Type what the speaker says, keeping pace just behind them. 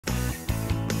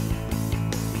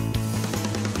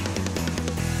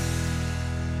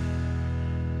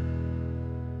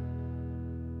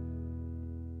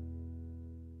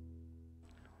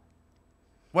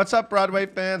What's up, Broadway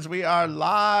fans? We are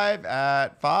live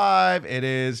at 5. It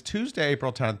is Tuesday,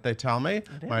 April 10th, they tell me.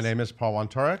 My name is Paul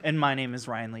Wontorek. And my name is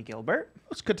Ryan Lee Gilbert.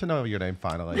 It's good to know your name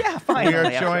finally. Yeah, finally.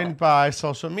 We are joined by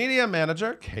social media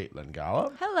manager Caitlin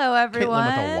Gallup. Hello, everyone.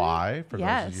 Caitlin with a Y, for those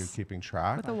of you Yes. keeping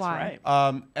track. With a That's Y.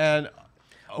 right. And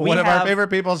We one of our have favorite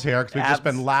people's here, because we've just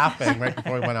been laughing right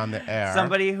before we went on the air.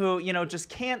 Somebody who, just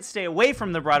can't stay away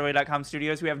from the Broadway.com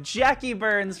studios. We have Jackie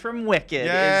Burns from Wicked is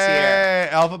here. Yay!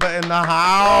 Alphabet in the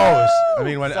house. I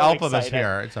mean, when So Alphabet's excited.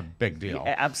 here, it's a big deal.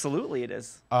 Absolutely it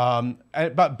is. But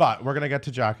we're going to get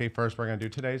to Jackie first. We're going to do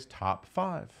today's top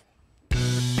 5.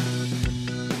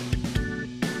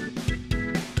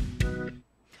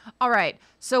 All right.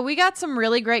 So we got some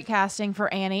really great casting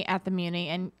for Annie at the Muni,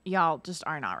 and y'all just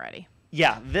are not ready.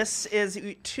 Yeah, this is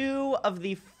two of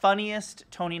the funniest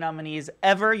Tony nominees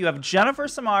ever. You have Jennifer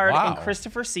Samard Wow. and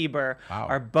Christopher Sieber Wow.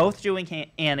 are both doing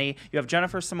Annie. You have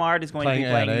Jennifer Samard is going to be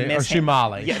playing Annie. Miss Or she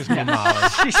Molly. Yes, She's me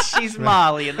Molly. she's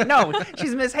Molly. No,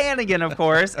 she's Miss Hannigan, of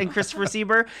course. And Christopher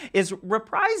Sieber is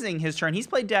reprising his turn. He's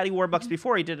played Daddy Warbucks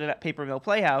before. He did it at Paper Mill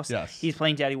Playhouse. Yes. He's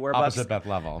playing Daddy Warbucks. Opposite Beth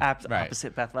Level. Right.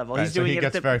 Opposite Beth Level. Right, He's so doing he it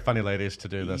gets at the, very funny ladies to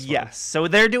do this. Yes. So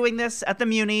they're doing this at the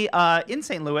Muni in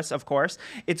St. Louis, of course.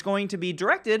 It's going to be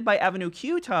directed by Avenue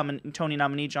Q Tony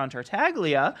nominee John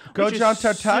Tartaglia. Go which is John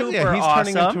Tartaglia. super He's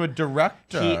turning awesome. into a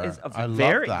director. He is I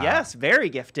very, love that. yes, very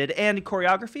gifted. And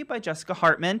choreography by Jessica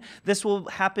Hartman. This will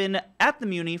happen at the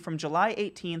Muni from July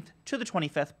 18th to the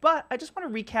 25th. But I just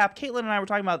want to recap. Caitlin and I were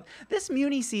talking about this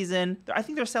Muni season. I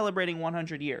think they're celebrating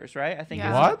 100 years, right? I think.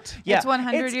 Yeah. What? Yeah. It's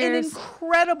 100 it's years. an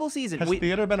incredible season. Has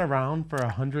theater been around for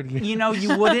 100 years?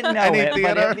 You wouldn't know Any it.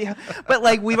 theater? But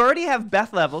like, we've already have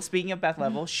Beth Level. Speaking of Beth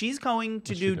Level, she's going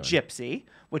to What's do she doing? Gypsy,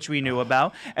 which we knew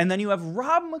about. And then you have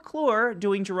Rob McClure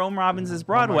doing Jerome Robbins' Oh my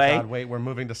Broadway. God, wait, we're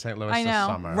moving to St. Louis I this know.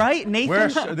 summer. Right?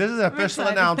 This is an official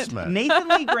excited. announcement. Nathan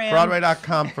Lee Graham.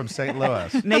 Broadway.com from St.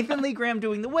 Louis. Nathan Lee Graham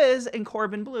doing The Wiz and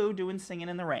Corbin Bleu doing Singing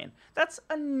in the Rain. That's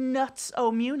a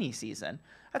nuts-o Muni season.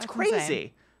 That's crazy.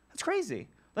 insane. That's crazy.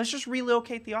 Let's just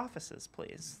relocate the offices,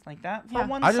 please. Like that for Yeah.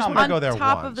 one I just summer. want to go On there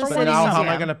top once. of the But city now, how am I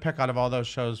museum. going to pick out of all those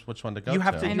shows which one to go You to?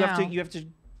 have to. I You have to. know. You have to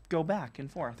go back and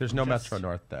forth. There's no Just- Metro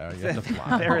North there. You have to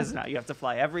fly. There is not. You have to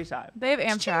fly every time. They have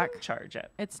Amtrak. Charge it.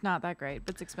 It's not that great,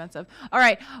 but it's expensive. All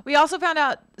right. We also found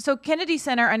out, so Kennedy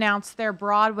Center announced their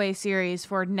Broadway series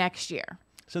for next year.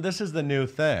 So this is the new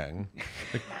thing.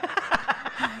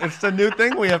 It's the new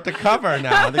thing we have to cover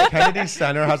now. The Kennedy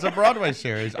Center has a Broadway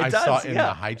series. I saw does, In yeah.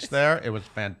 the Heights there. It was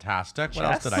fantastic. What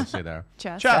else Chess. did I see there?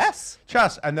 Chess.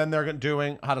 Chess. And then they're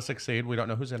doing How to Succeed. We don't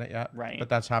know who's in it yet. Right. But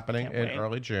that's happening Can't in wait.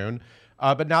 early June.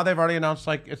 But now they've already announced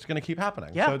like it's going to keep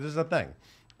happening. Yeah. So this is the thing.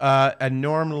 And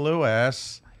Norm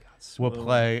Lewis will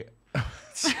play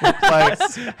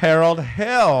Harold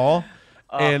Hill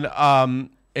in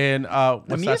what's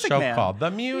that Music show Man. called?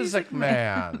 The Music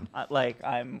Man. I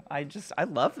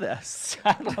love this.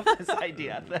 I love this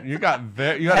idea. You had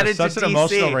Headed such to an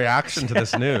emotional DC. reaction to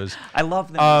this news. I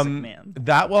love the Music Man.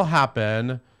 That will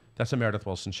happen. That's a Meredith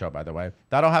Wilson show, by the way.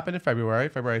 That'll happen in February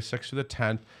 6th through the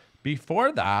 10th.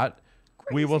 Before that,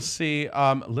 we will see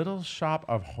Little Shop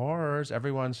of Horrors,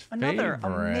 everyone's Another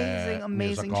favorite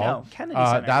amazing musical. show. Kennedy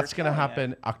Center, That's you're going to killing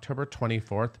happen October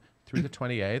 24th through the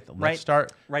 28th. Let's Right-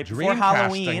 start right before dreamcasting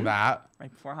Halloween. that.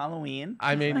 Right before Halloween.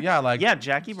 I mean, yeah, like Yeah,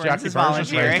 Jackie Burns is just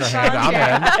raised volunteering. her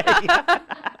hand. I'm in.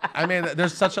 I mean,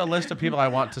 there's such a list of people I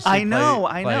want to see I know.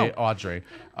 play Audrey.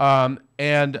 And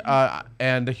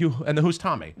the Who's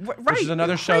Tommy, which right. is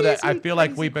another show that I Crazy, feel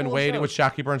like crazy we've been cool waiting, shows. which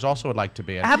Jackie Burns also would like to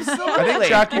be in. Absolutely. I think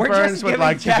Jackie We're Burns just would giving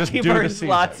like to just Jackie do the Burns season.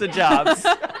 lots of jobs.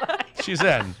 She's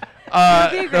in. be a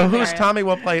The great Who's Marion. Tommy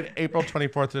will play April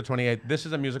 24th to the 28th. This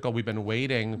is a musical we've been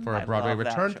waiting for a I Broadway love that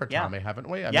return show. for Yeah. Tommy, haven't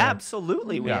we? I Yeah, mean,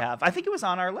 absolutely we yeah. have. I think it was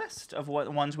on our list of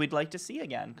what ones we'd like to see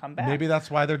again. Come back. maybe that's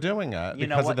why they're doing it. You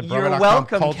know because what? of the You're Broadway.com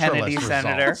welcome, culture Kennedy list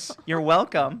Senator. results. You're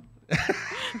welcome.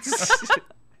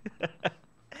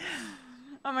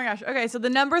 Oh my gosh. Okay, so the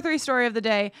number 3 story of the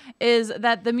day is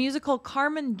that the musical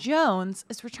Carmen Jones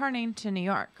is returning to New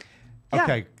York. Yeah.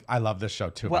 Okay, I love this show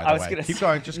too. Well, by the I was way, gonna keep say-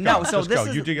 going. Just go. No, so just this go.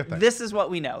 is You do your thing. this is what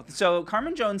we know. So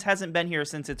Carmen Jones hasn't been here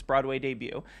since its Broadway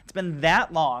debut. It's been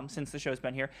that long since the show's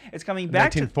been here. It's coming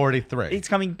back 1943. It's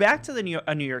coming back to the New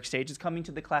York stage. It's coming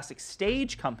to the Classic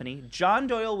Stage Company. John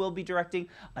Doyle will be directing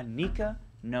Anika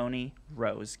Noni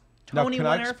Rose. Now, Tony can I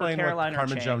winner for explain Caroline what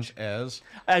Carmen or Jones Change. is?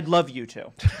 I'd love you to,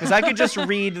 because I could just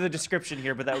read the description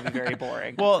here, but that would be very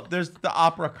boring. Well, there's the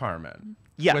opera Carmen,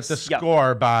 Yes, With the yep.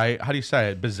 score by, how do you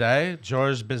say it? Bizet?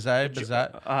 Georges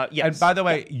Bizet? yes. And by the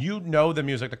way, you know the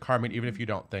music to Carmen even if you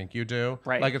don't think you do.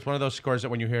 Right. Like it's one of those scores that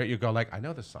when you hear it, you go like, I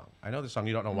know this song. I know this song.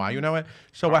 You don't know why Mm-hmm. you know it.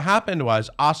 So what happened was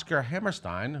Oscar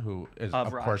Hammerstein, who is of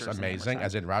course Rodgers and amazing, Hammerstein.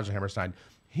 as in Roger Hammerstein,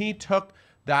 he took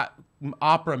that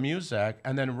opera music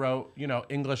and then wrote,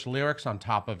 English lyrics on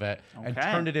top of it and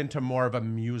Okay. turned it into more of a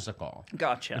musical.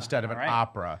 Gotcha. Instead of All an right.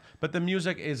 opera. But the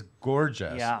music is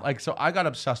gorgeous. Yeah. Like, so I got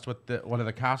obsessed with one of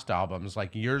the cast albums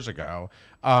like years ago.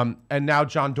 And now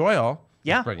John Doyle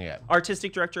is bringing it.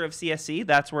 Artistic director of CSC.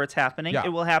 That's where it's happening. Yeah. It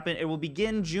will happen. It will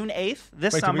begin June 8th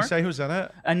this Wait, summer. did we say who's in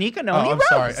it? Anika Noni Oh, I'm Rose.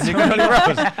 sorry. Anika Noni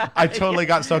Rose. I totally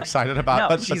got so excited about No, it.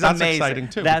 But she's that's amazing. exciting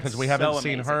too That's because we haven't so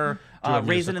seen amazing. her do a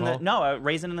Raisin in musical. the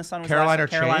Raisin in the Sun was Caroline last or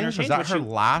Caroline or Change? Was that which her she-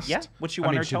 last? Yeah, which she I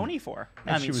won mean, her she- Tony for.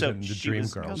 And she was in the she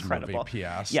was Dreamgirls incredible. movie,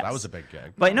 P.S. Yes. That was a big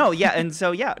gig. But no, yeah, and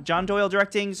so yeah, John Doyle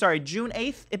directing. Sorry, June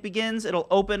 8th it begins. It'll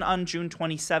open on June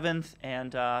 27th,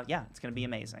 and yeah, it's gonna be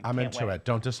amazing. I'm Can't into wait. it.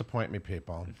 Don't disappoint me,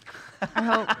 people.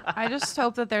 I just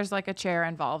hope that there's like a chair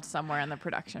involved somewhere in the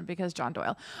production because John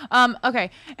Doyle. Okay,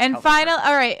 and all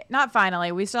right, not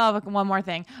finally. We still have one more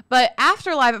thing. But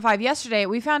after Live at 5 yesterday,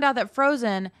 we found out that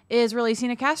Frozen is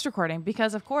releasing a cast recording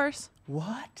because, of course.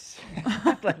 What?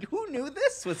 Like, who knew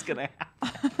this was gonna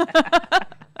happen?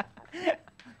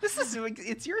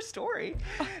 It's your story.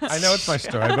 I know it's my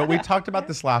story, but we talked about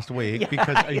this last week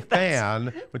because a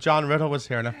fan, but John Riddle was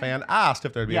here, and a fan asked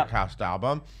if there'd be Yep. a cast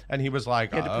album, and he was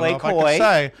like, had I to don't play know if I coy. could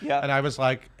say. Yeah. And I was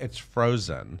like, it's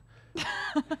Frozen.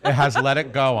 It has Let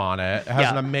It Go on it. It has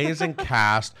Yeah. an amazing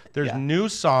cast. There's Yeah. new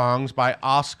songs by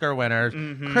Oscar winners,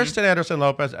 Kristen Anderson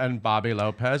Lopez and Bobby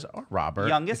Lopez, or Robert,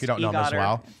 Youngest if you don't know him as EGOTer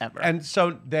well. ever. And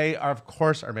so they, of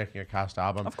course, are making a cast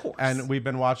album. Of course. And we've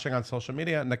been watching on social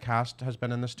media, and the cast has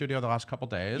been in the studio the last couple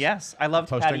days. Yes, I loved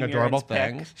Posting Patty adorable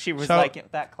Murin's pick. things. She was So-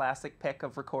 like that classic pick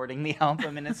of recording the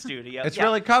album in a studio. It's Yeah.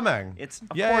 really coming. It's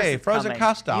of Yay, course it's Frozen coming.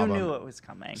 cast album. You knew it was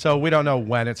coming. So we don't know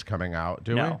when it's coming out,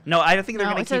 do no, I don't think they're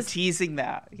No, going it to keep says- teasing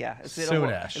that. Yeah,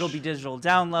 Soonish. it'll be digital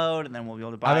download, and then we'll be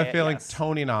able to we? buy I have a it. feeling yes.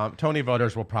 Tony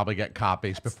voters will probably get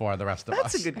copies before the rest of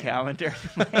That's us. a good calendar.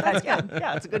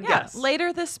 yeah, it's a good Yeah, guess.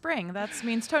 later this spring. That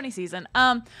means Tony season.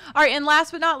 All right, and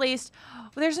last but not least,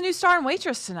 there's a new star in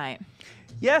Waitress tonight.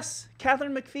 Yes,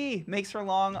 Catherine McPhee makes her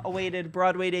long-awaited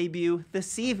Broadway debut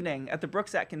this evening at the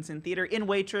Brooks Atkinson Theater in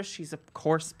Waitress. She's, of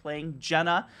course, playing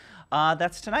Jenna.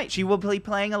 That's tonight. She will be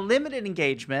playing a limited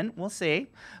engagement. We'll see.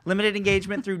 Limited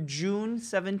engagement through June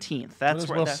 17th. That's does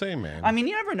where we'll the- see mean? I mean,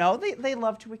 you never know. They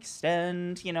love to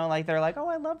extend, like they're like, oh,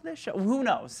 I love this show. Who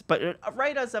knows? But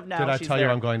right as of now, Did I she's tell there.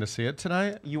 you I'm going to see it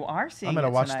tonight? You are seeing I'm going to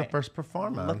it watch tonight. the first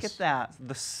performance. Look at that.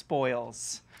 The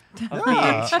spoils. Of Yeah,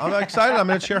 being I'm excited. I'm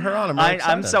going to cheer her on. I'm really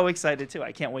excited. I'm so excited too.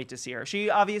 I can't wait to see her. She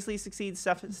obviously succeeds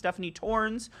Stephanie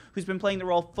Torrens, who's been playing the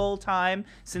role full time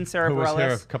since Sarah Who was Bareilles.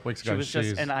 here a couple weeks ago. She was She's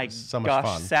just, and I so much gushed,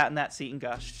 fun. sat in that seat and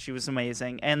gushed. She was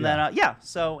amazing. And Yeah.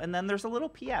 then and then there's a little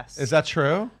PS. Is that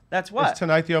true? That's what? Is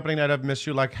tonight the opening night of Miss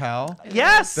You Like Hell?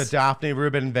 Yes. The Daphne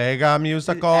Rubin Vega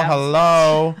musical. Abs-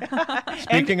 Hello.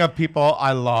 Speaking of people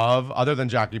I love, other than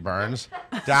Jackie Burns,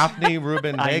 Daphne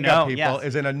Rubin I Vega know, people yes.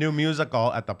 is in a new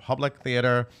musical at the Public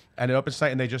Theater, and it opens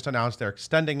tonight. And they just announced they're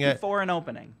extending it. Before an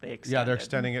opening, they extended. Yeah, they're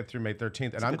extending it through May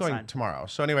 13th, and a I'm good going sign. tomorrow.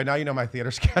 So anyway, now you know my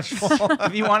theater schedule.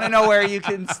 If you want to know where you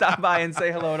can stop by and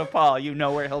say hello to Paul, you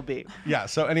know where he'll be. Yeah.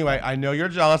 So anyway, I know you're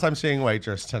jealous. I'm seeing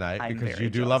Waitress tonight I'm because very you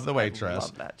do jealous. love The I Waitress.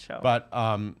 love that show. But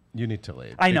you need to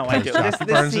leave. I know I because do. Jackie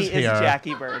This Burns seat is here.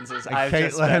 Jackie Burns's. And I've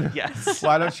just Caitlin, been, yes.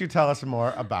 why don't you tell us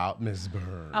more about Ms.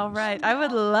 Burns? All right, I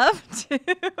would love to.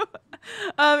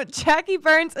 Jackie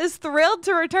Burns is thrilled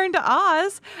to return to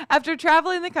Oz after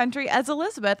traveling the country as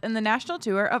Elizabeth in the national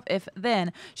tour of If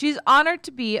Then. She's honored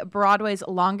to be Broadway's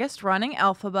longest-running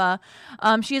Elphaba.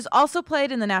 She has also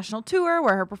played in the national tour,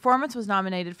 where her performance was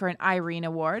nominated for an Irene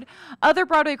Award. Other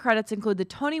Broadway credits include the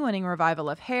Tony-winning revival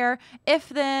of Hair, If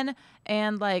Then,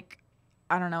 and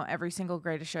I don't know, every single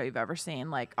greatest show you've ever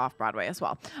seen, off Broadway as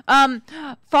well.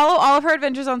 Follow all of her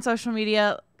adventures on social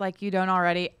media, like you don't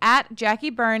already, at Jackie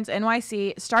Burns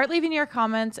NYC. Start leaving your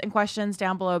comments and questions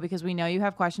down below because we know you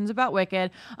have questions about Wicked.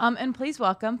 And please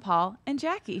welcome Paul and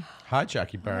Jackie. Hi,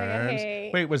 Jackie Burns.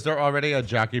 Hey. Wait, was there already a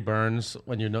Jackie Burns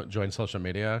when you joined social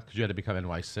media? Because you had to become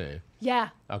NYC. Yeah,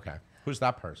 Okay. Who's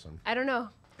that person? I don't know.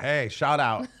 Hey, shout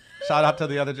out. Shout out to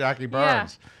the other Jackie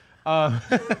Burns.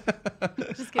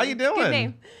 Just How you kidding. doing? Good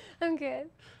name. I'm good.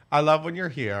 I love when you're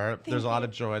here. There's a lot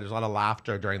of joy. There's a lot of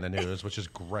laughter during the news, which is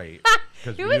great.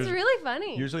 'Cause It was usu- really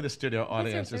funny. Usually the studio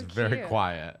audience so is very cute.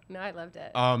 quiet. No, I loved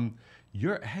it.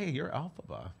 You're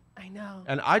Elphaba. I know.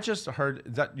 And I just heard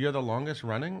that you're the longest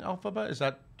running Elphaba. Is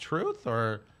that truth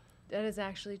or That is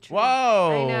actually true.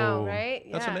 Whoa. I know, right?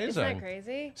 That's yeah. amazing. Isn't that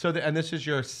crazy? So, and this is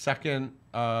your second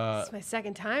It's my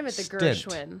second time at the stint.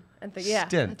 Gershwin. At the at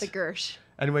Stint. the Gersh.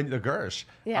 and when the Gersh.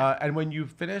 Yeah. And when you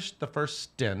finished the first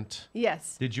stint,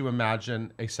 Yes. did you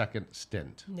imagine a second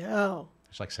stint? No.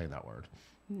 It's like saying that word.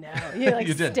 No. You're like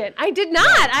You did. stint. I did not.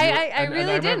 I And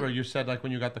really I didn't. remember you said like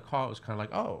when you got the call, it was kind of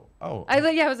like, oh, I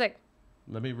was like,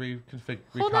 let me reconfigure.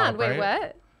 hold on, wait,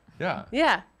 what? Yeah.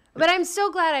 Yeah. But I'm so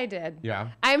glad I did. Yeah.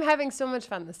 I'm having so much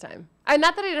fun this time.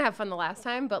 Not that I didn't have fun the last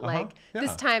time, but like Yeah.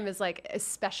 this time is like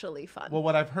especially fun. Well,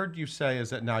 what I've heard you say is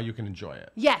that now you can enjoy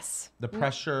it. Yes. The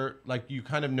pressure, like you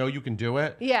kind of know you can do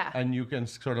it. Yeah. And you can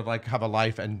sort of like have a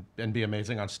life and be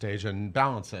amazing on stage and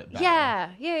balance it better. Yeah.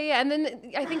 And then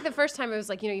I think the first time it was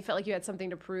like, you felt like you had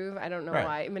something to prove. I don't know Right.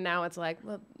 why. I mean, now it's like,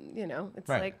 well, it's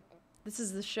Right. like, this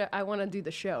is the show. I want to do the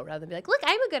show rather than be like, look,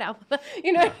 I'm a good alpha.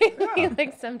 You know what I mean?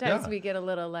 Like sometimes Yeah. we get a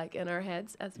little like in our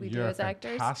heads as we do You're as a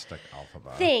actors. fantastic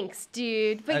alphabet. Thanks,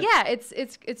 dude. But And- yeah,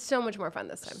 it's so much more fun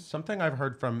this time. Something I've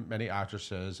heard from many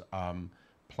actresses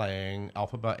playing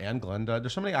Elphaba and Glinda.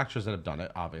 There's so many actors that have done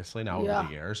it, obviously, now Yeah. over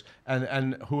the years,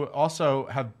 and who also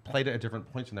have played it at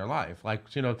different points in their life. Like,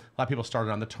 a lot of people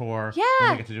started on the tour. Yeah. Then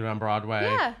they get to do it on Broadway.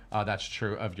 Yeah. That's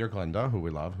true of your Glinda, who we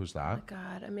love. Who's that?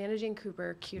 God, Amanda Jane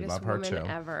Cooper, cutest love her woman too.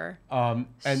 ever. And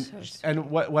So sweet. and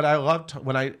what I love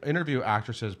when I interview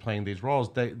actresses playing these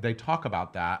roles, they talk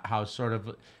about that, how sort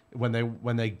of when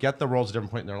they get the roles at a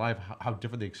different point in their life, how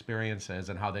different the experience is,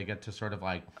 and how they get to sort of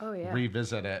like Oh, yeah.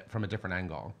 revisit it from a different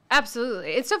angle.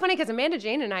 Absolutely. It's so funny because Amanda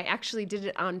Jane and I actually did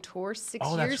it on tour 6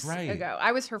 Oh, that's years right. ago.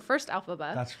 I was her first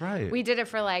Alphaba. That's right. We did it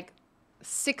for like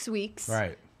 6 weeks.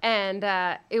 Right. And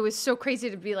it was so crazy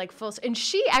to be like full. And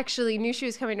she actually knew she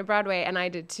was coming to Broadway, and I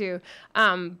did too.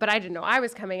 But I didn't know I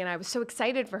was coming, and I was so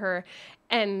excited for her.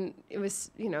 And it was,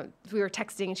 we were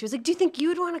texting, and she was like, "Do you think you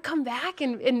would want to come back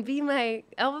and be my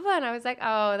Elphaba?" And I was like,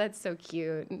 "Oh, that's so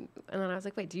cute." And then I was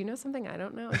like, "Wait, do you know something I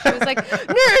don't know?" And she was like,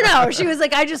 No. She was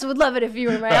like, "I just would love it if you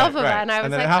were my Right, Elphaba." right. And I was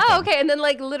And then it like, "Oh, happened. okay." And then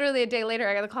like literally a day later,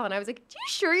 I got the call, and I was like, "You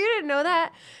sure you didn't know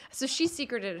that?" So she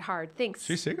secreted it hard. Thanks.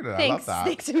 She secreted it. I Thanks. love that.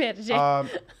 Thanks, Amanda Jane.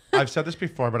 I've said this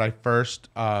before, but I first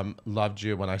loved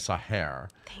you when I saw Hair.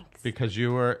 Thanks. Because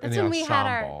you were in That's the when we had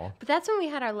ensemble. but that's when we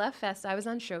had our Love Fest. I was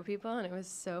on Show People, and it was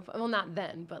so fun. Well, not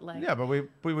then, but like. Yeah,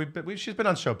 but she's been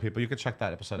on Show People. You can check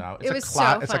that episode out. It was so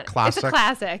fun. It's a It's a classic,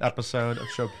 classic. episode of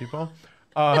Show People.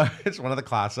 It's one of the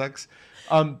classics.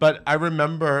 But I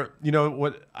remember,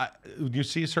 you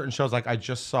see certain shows, like I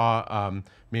just saw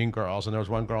Mean Girls, and there was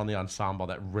one girl in the ensemble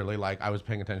that really I was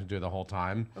paying attention to the whole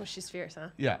time. Oh, she's fierce, huh?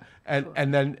 Yeah,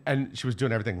 and she was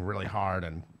doing everything really hard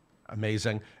and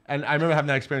amazing. And I remember having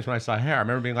that experience when I saw Hair. I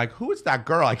remember being like, "Who is that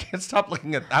girl? I can't stop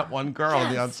looking at that one girl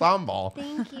in the ensemble."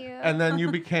 Thank you. And then you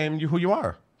became who you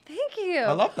are. Thank you.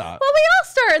 I love that. Well, we all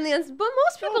start in the but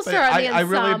most people But start in the I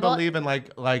ensemble. really believe in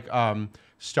like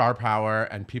star power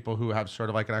and people who have sort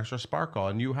of like an extra sparkle,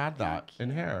 and you had that in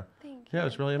Hair. Thank Yeah, it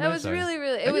was really amazing. That was really,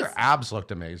 really. And your abs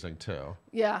looked amazing too.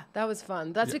 Yeah, that was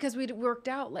fun. That's because we worked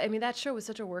out. I mean, that show was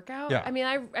such a workout. Yeah. I mean,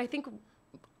 I think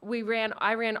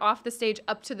I ran off the stage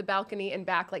up to the balcony and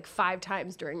back like 5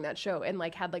 times during that show, and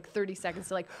like had like 30 seconds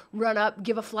to like run up,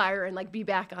 give a flyer, and like be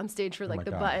back on stage for like my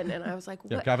the God. button. And I was like,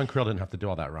 Yeah, what? Gavin Creel didn't have to do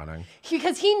all that running.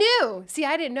 Because he knew. See,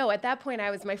 I didn't know. At that point, I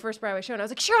was my first Broadway show, and I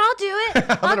was like, sure, I'll do it.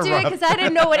 I'll gonna do it, run. because I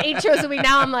didn't know what 8 shows a week.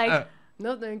 Now I'm like,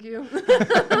 no, thank you.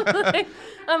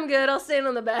 I'm good. I'll stand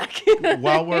on the back.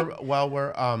 while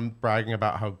we're bragging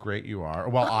about how great you are,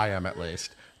 well, I am at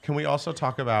least. Can we also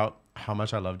talk about how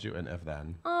much I loved you in If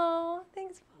Then? Oh,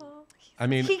 thanks, Paul. I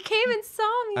mean, He came and saw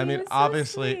me. I He mean, was so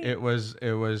obviously, sweet. it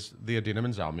was the Idina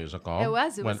Menzel musical. It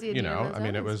was the when, Idina I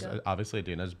mean, Menzel it was musical. obviously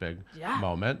Idina's big Yeah.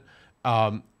 moment.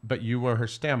 But you were her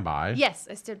standby. Yes,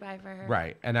 I stood by for her.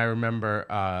 Right. And I remember,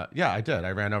 yeah, I did.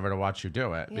 I ran over to watch you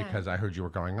do it Yeah. because I heard you were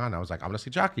going on. I was like, I'm going to see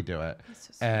Jackie do it.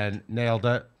 so sweet. And nailed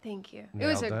it. Thank you. It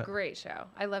was Nailed a it. great show.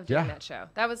 I loved doing Yeah. that show.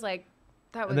 That was like,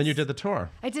 that was. And then you did the tour.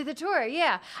 I did the tour,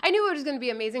 yeah. I knew it was going to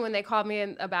be amazing when they called me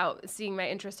in about seeing my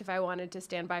interest if I wanted to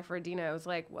stand by for Idina. I was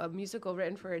like, well, a musical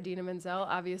written for Idina Menzel.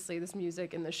 Obviously, this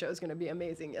music and the show is going to be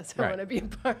amazing. Yes, I Right. want to be a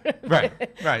part of Right,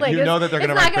 it. right. Like, You know that they're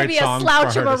gonna write great It's not songs going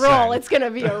to be a for her slouch of to a role. sing. It's going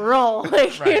to be a role.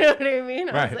 Like, Right. you know what I mean?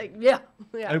 I Right. was like, yeah.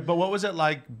 But what was it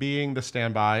like being the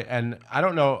standby? And I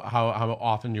don't know how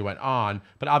often you went on,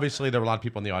 but obviously there were a lot of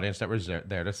people in the audience that were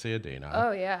there to see Idina.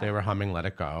 Oh, yeah. They were humming "Let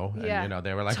It Go," Yeah. and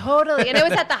they were like, Totally. And it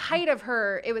was at the height of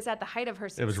her. It was at the height of her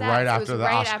success. It was right after the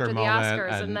right Oscar after the moment,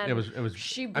 Oscars, and then it was.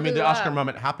 she I mean, blew the Oscar up.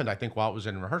 moment happened, I think, while it was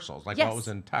in rehearsals, like while Yes. it was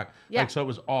in tech. Yeah. Like, so it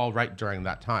was all right during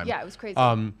that time. Yeah, it was crazy.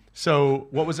 So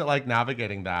what was it like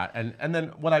navigating that? And then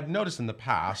what I've noticed in the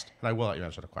past, and I will let you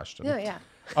answer the question. Yeah, yeah.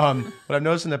 What I've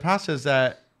noticed in the past is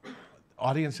that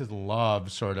audiences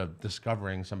love sort of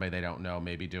discovering somebody they don't know,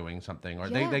 maybe doing something, or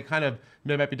Yeah. they kind of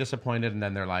they might be disappointed, and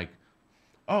then they're like,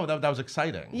 oh, that was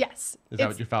exciting. Yes. Is that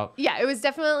what you felt? Yeah, it was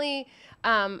definitely.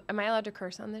 Am I allowed to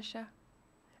curse on this show?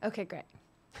 Okay, great.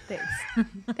 Thanks.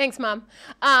 Thanks, Mom.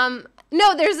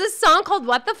 No, there's this song called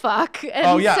 "What the Fuck," and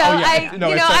Oh yeah, so oh yeah. I, No,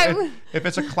 you it's know, if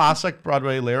it's a classic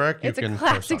Broadway lyric, you it's can a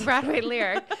curse classic on it. Broadway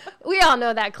lyric. We all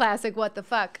know that classic "What the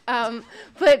fuck."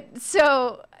 But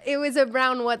so it was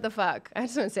around "What the fuck." I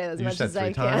just want to say that as You much said as 3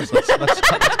 I times. can. Let's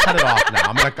cut it off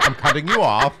now. I'm cutting you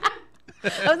off.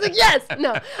 I was like, yes,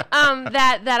 no.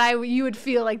 You would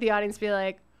feel like the audience be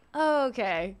like, oh,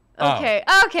 okay. Okay,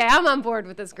 I'm on board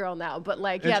with this girl now. But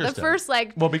like, yeah, the Interesting. first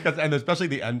like, Well, and especially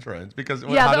the entrance, because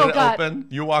Yeah, how oh did it God. open?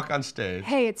 You walk on stage.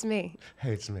 hey, it's me.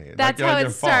 Hey, it's me. Like, That's you're how on it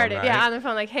your phone, started. right? Yeah, on the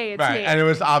phone, like, hey, it's Right, me. and it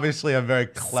was obviously a very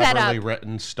cleverly up.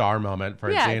 written star moment for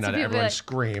Yeah, Gina so to people everyone like-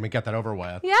 scream and get that over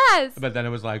with. Yes. But then it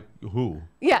was like, who?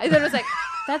 Yeah, and then it was like,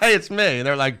 that's Hey, it's me. And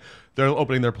they're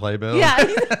opening their playbill. yeah.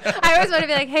 I always want to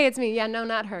be like, hey, it's me. Yeah, no,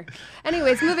 not her.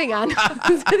 Anyways, moving on.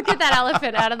 Let's get that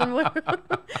elephant out of the room.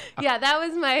 Yeah, that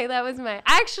was my.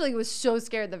 I actually was so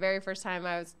scared the very first time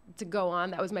I was to go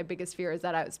on. That was my biggest fear, is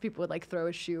that people would like throw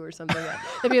a shoe or something. Then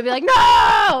people would be like,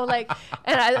 no, like,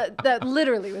 and that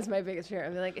literally was my biggest fear.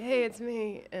 I'd be like, hey, it's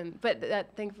me, but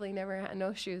that thankfully never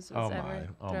no shoes was ever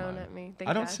thrown at me. Thank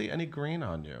I don't God. see any green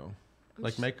on you,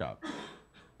 like makeup.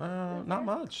 Not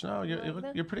much. No,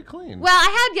 you're pretty clean. Well,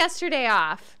 I had yesterday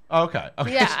off. Okay.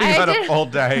 Yeah, so you I had a did. full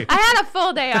day. I had a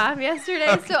full day off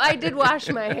yesterday, so I did wash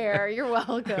my hair. You're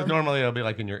welcome. Normally it'll be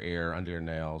like in your ear, under your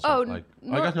nails. Oh,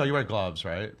 I guess no. You wear gloves,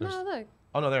 right? No, look.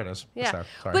 Oh no, there it is. Yeah,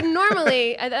 Sorry. but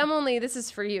normally this is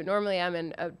for you. Normally I'm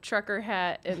in a trucker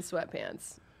hat and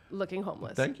sweatpants, looking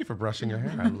homeless. Thank you for brushing your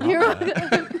hair. I love You're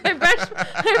that. welcome. I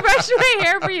brushed my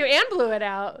hair for you and blew it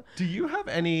out. Do you have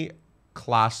any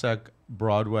classic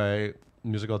Broadway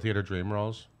musical theater dream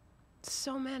roles?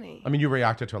 So many. I mean, you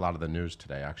reacted to a lot of the news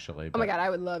today, actually. Oh my God, I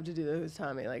would love to do the Who's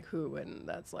Tommy. Like, who wouldn't?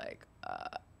 That's like,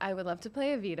 I would love to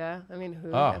play Evita. I mean,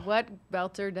 what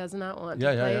belter does not want to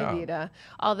play Evita?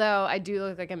 Although I do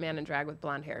look like a man in drag with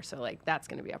blonde hair, so like that's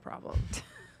going to be a problem.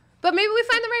 But maybe we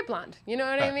find the right blonde. You know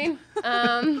what I mean?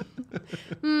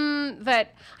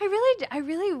 But I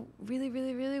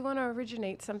really want to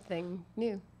originate something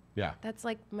new. Yeah. That's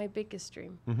like my biggest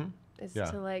dream. Is Yeah.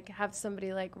 to like have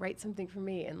somebody like write something for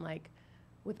me and like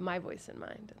with my voice in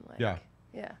mind and like Yeah.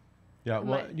 yeah. Yeah, Am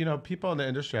well, I- people in the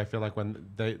industry, I feel like when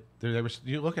they were,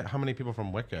 you look at how many people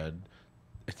from Wicked.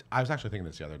 I was actually thinking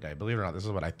this the other day. Believe it or not, this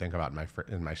is what I think about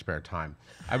in my spare time.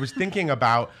 I was thinking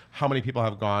about how many people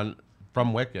have gone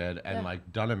from Wicked and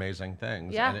like done amazing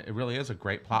things. Yeah. And it really is a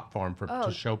great platform Oh.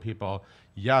 to show people,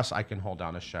 yes, I can hold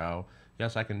down a show.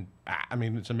 Yes, I can. I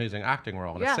mean, it's an amazing acting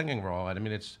role and Yeah. a singing role, and I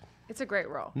mean, it's It's a great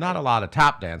role. not a lot of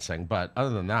tap dancing, but other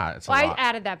than that, it's a Well, I lot.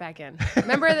 added that back in.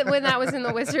 Remember that when that was in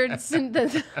the Wizards?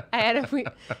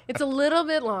 It's a little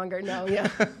bit longer. No, yeah.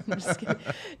 I'm just kidding.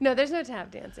 No, there's no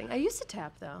tap dancing. I used to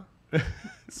tap though.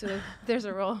 So there's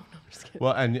a role. No, I'm just kidding.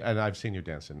 Well, and I've seen you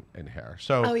dance in hair.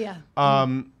 So, Oh, yeah.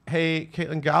 Hey,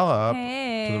 Caitlin Gallup, to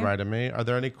Hey. the right of me. Are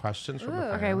there any questions from the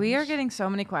fans? Okay, we are getting so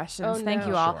many questions. Oh, Thank no.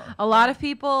 you all. Sure. A lot of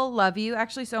people love you.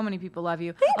 Actually, so many people love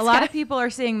you. A lot of people are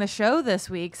seeing the show this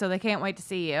week, so they can't wait to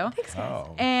see you.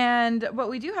 Oh. But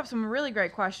we do have some really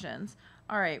great questions.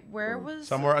 All right, where was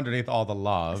Somewhere underneath all the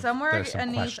love, somewhere there's some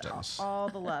underneath questions. all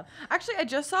the love? Actually, I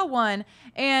just saw one,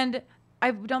 and I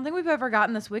don't think we've ever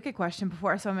gotten this Wicked question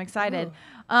before, so I'm excited.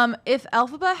 If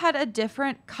Elphaba had a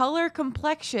different color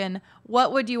complexion,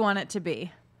 what would you want it to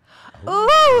be?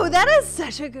 Ooh, that is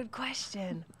such a good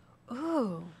question.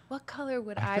 Ooh, what color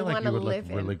would I I feel like want you to would look live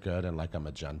in? really good in like a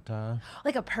magenta.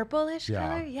 Like a purplish Yeah.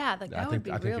 color? Yeah, like that I would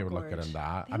be think real you would look good gorge. in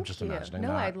that. I'm Thank just you. imagining No,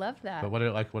 that. I'd love that. But what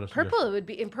is Purple, it would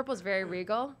be, and purple's very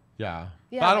regal. Yeah.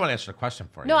 Yeah, But I don't like- want to answer the question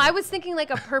for you. No, I was thinking like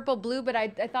a purple blue, but I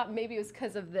thought maybe it was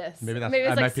because of this. Maybe that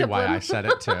it's might be why I said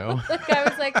it too. Like I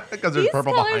was like, 'Cause there's these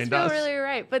purple colors behind feel us. really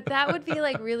right, but that would be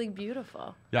like really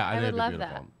beautiful. Yeah, I think would it'd be love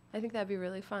beautiful. that. I think that'd be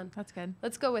really fun. That's good.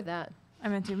 Let's go with that.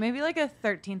 I'm into maybe like a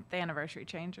 13th anniversary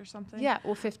change or something. Yeah,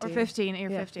 well, 15. Or 15. You're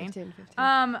Yeah, 15. 15.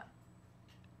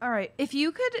 All right. If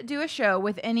you could do a show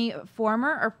with any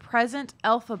former or present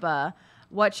Elphaba,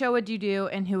 what show would you do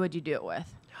and who would you do it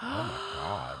with?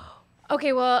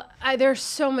 Okay, well, there's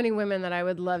so many women that I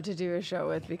would love to do a show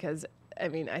with because, I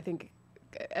mean, I think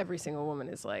every single woman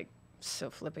is like so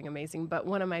flipping amazing. But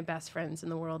one of my best friends in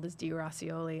the world is Dee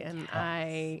Rossioli, and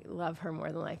I love her more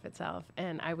than life itself.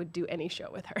 And I would do any show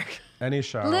with her. Any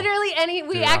show. Literally any.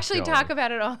 We Dee actually Rossioli. talk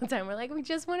about it all the time. We're like, we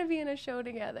just want to be in a show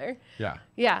together. Yeah.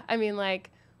 Yeah, I mean,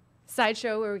 like,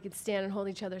 sideshow where we could stand and hold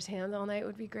each other's hands all night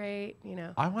would be great. You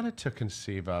know. I wanted to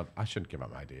conceive of. I shouldn't give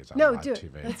up ideas on No, live do it.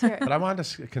 TV. Let's hear it. But I wanted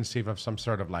to conceive of some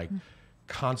sort of like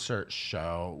concert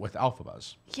show with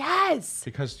Elphabas. Yes.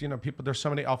 Because people, there's so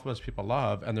many Elphabas people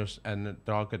love, and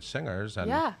they're all good singers. And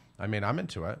Yeah. I mean, I'm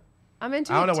into it. I'm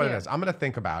into it. I don't know what too. it is. I'm gonna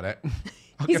think about it.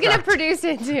 I'll He's get gonna back to you. produce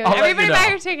it too. I'll let you Everybody buy know.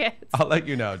 your tickets. I'll let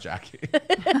you know, Jackie. Is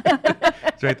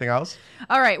there anything else?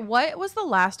 All right. What was the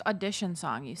last audition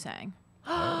song you sang?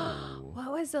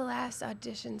 What was the last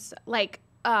audition? Like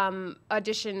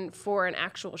audition for an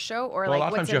actual show, or Well, a lot like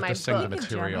of what's times you in have my to sing the book?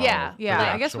 material. Yeah. for Yeah,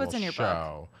 the I guess what's actual in your book.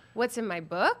 show. What's in my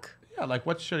book? Yeah, like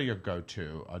what's sort of your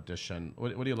go-to audition?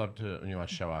 What do you love to when you want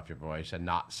to show off your voice and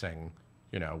not sing,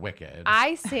 Wicked?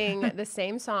 I sing the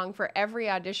same song for every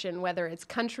audition, whether it's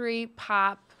country,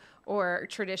 pop, or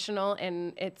traditional,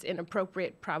 and it's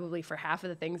inappropriate probably for half of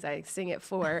the things I sing it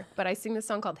for. But I sing this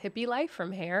song called "Hippie Life"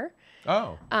 from Hair.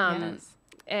 Oh, Yes.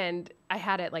 And I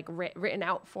had it like written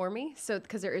out for me, so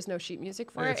because there is no sheet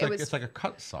music for it's it. like it's like a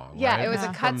cut song. Yeah, right? it was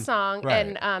a cut song,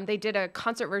 right. and they did a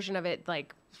concert version of it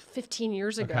like 15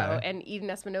 years ago, Okay. and Eden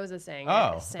Espinosa sang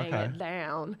Oh, sang okay. it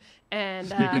down. And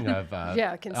Speaking of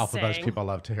yeah, can Elphabas, sing. people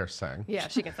love to hear sing. Yeah,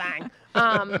 she can sing.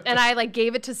 And I like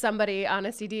gave it to somebody on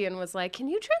a CD and was like, "Can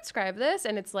you transcribe this?"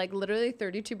 And it's like literally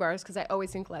 32 bars because I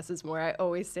always sing less is more. I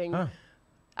always sing. Huh.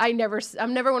 I'm never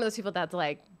one of those people that's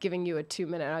like giving you a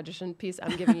 2-minute audition piece.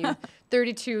 I'm giving you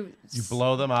 32 You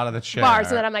blow them out of the chair. bars,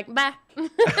 and then I'm like, "Bah, and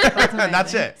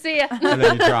that's it. see ya." And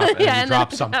then you drop, and Yeah, you and then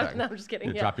drop I something. drop- no, I'm just kidding,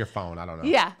 You yeah. drop your phone. I don't know.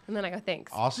 Yeah, and then I go,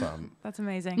 "Thanks." Awesome. That's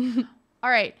amazing. All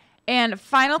right. And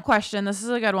final question. This is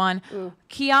a good one.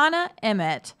 Kiana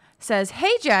Emmett says,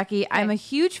 "Hey, Jackie, I'm a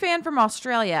huge fan from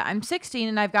Australia. I'm 16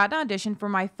 and I've got an audition for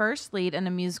my first lead in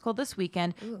a musical this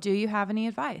weekend. Do you have any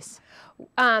advice?"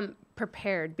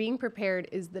 Prepared. Being prepared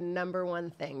is the number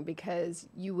one thing because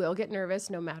you will get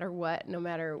nervous no matter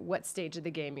what stage of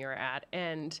the game you're at.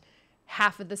 And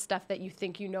half of the stuff that you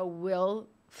think you know will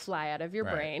fly out of your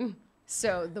Right. brain.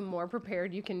 So the more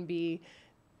prepared you can be,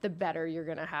 the better you're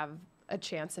going to have a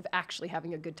chance of actually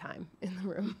having a good time in the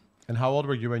room. And how old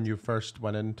were you when you first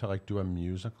went in to do a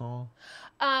musical?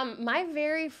 My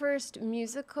very first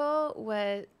musical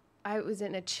I was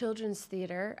in a children's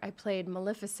theater. I played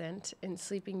Maleficent in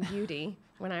Sleeping Beauty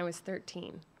when I was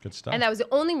 13. Good stuff. And that was the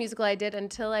only musical I did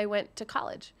until I went to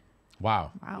college.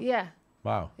 Wow. Yeah.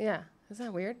 Wow. Yeah. Isn't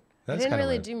that weird? That I is didn't kinda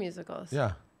really weird. do musicals.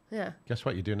 Yeah. Yeah. Guess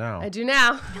what you do now? I do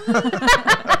now.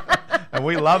 And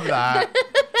we love that.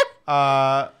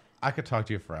 I could talk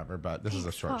to you forever, but this is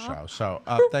a short show. So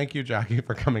thank you, Jackie,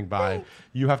 for coming by.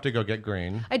 You have to go get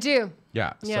green. I do.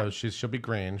 Yeah. Yeah. So she'll be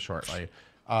green shortly.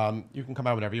 You can come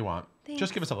out whenever you want.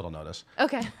 Just give us a little notice.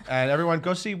 Okay. And everyone,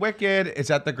 go see Wicked. It's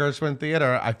at the Gershwin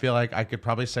Theater. I feel like I could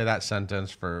probably say that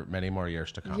sentence for many more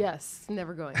years to come. Yes.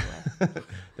 Never going away.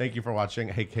 Thank you for watching.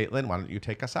 Hey, Caitlin, why don't you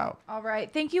take us out? All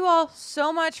right. Thank you all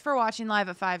so much for watching Live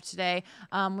at 5 today.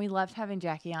 We loved having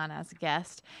Jackie on as a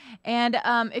guest. And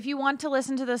if you want to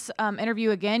listen to this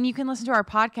interview again, you can listen to our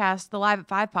podcast, the Live at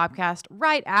 5 podcast,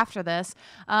 right after this.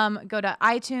 Go to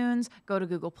iTunes, go to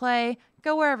Google Play,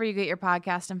 go wherever you get your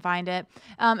podcast and find it.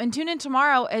 And tune in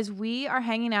tomorrow as we are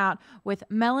hanging out with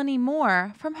Melanie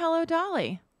Moore from Hello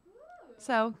Dolly.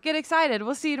 So get excited.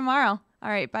 We'll see you tomorrow. All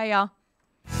right. Bye, y'all.